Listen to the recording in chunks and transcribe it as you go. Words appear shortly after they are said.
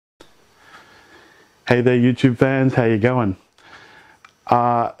Hey there YouTube fans, how you going?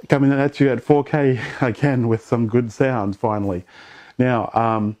 Coming at you at 4K again with some good sound finally.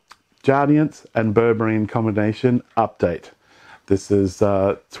 Now, Jardiance and Berberine combination update. This is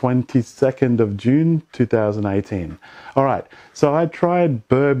 22nd of June 2018. Alright, so I tried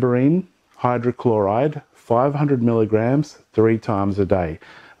berberine hydrochloride 500 milligrams 3 times a day.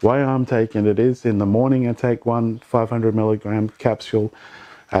 The way I'm taking it is in the morning I take one 500 milligram capsule.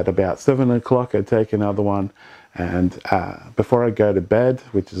 At about 7 o'clock I take another one, and before I go to bed,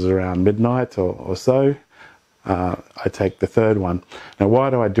 which is around midnight or so, I take the third one. Now why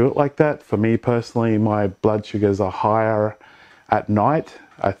do I do it like that? For me personally, my blood sugars are higher at night.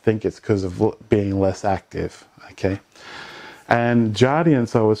 I think it's because of being less active, okay? And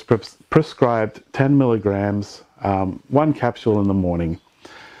Jardiance, I was prescribed 10 milligrams, one capsule in the morning.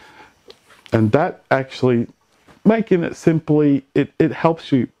 And that actually, making it simply, it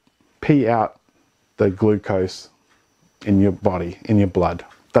helps you pee out the glucose in your body, in your blood.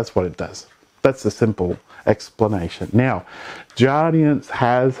 That's what it does. That's the simple explanation. Now, Jardiance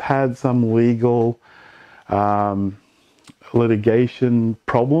has had some legal litigation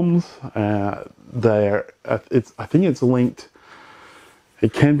problems. I think it's linked,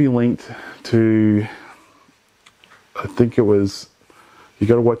 it can be linked to, I think it was, you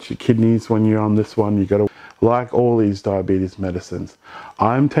got to watch your kidneys when you're on this one. You got to, like all these diabetes medicines,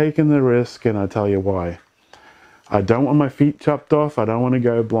 I'm taking the risk, and I tell you why. I don't want my feet chopped off. I don't want to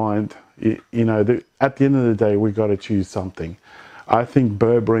go blind. You know, at the end of the day, we got to choose something. I think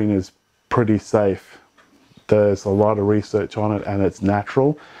berberine is pretty safe. There's a lot of research on it, and it's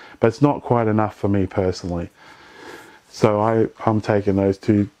natural, but it's not quite enough for me personally. So I'm taking those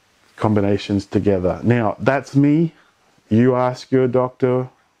two combinations together. Now, that's me. You ask your doctor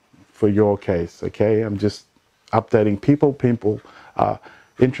for your case, okay? I'm just updating people. People are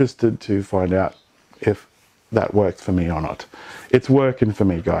interested to find out if that works for me or not. It's working for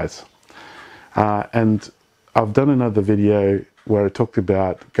me, guys. And I've done another video where I talked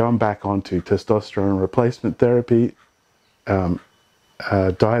about going back onto testosterone replacement therapy.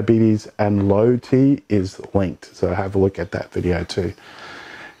 Diabetes and low T is linked, so have a look at that video too.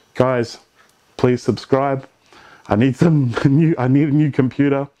 Guys, please subscribe. I need a new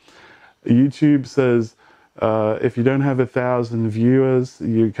computer. YouTube says if you don't have 1,000 viewers,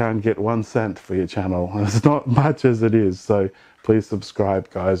 you can't get 1 cent for your channel. It's not much as it is, so please subscribe,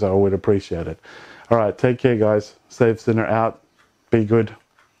 guys. I would appreciate it. All right, take care, guys. Save Sinner out. Be good.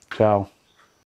 Ciao.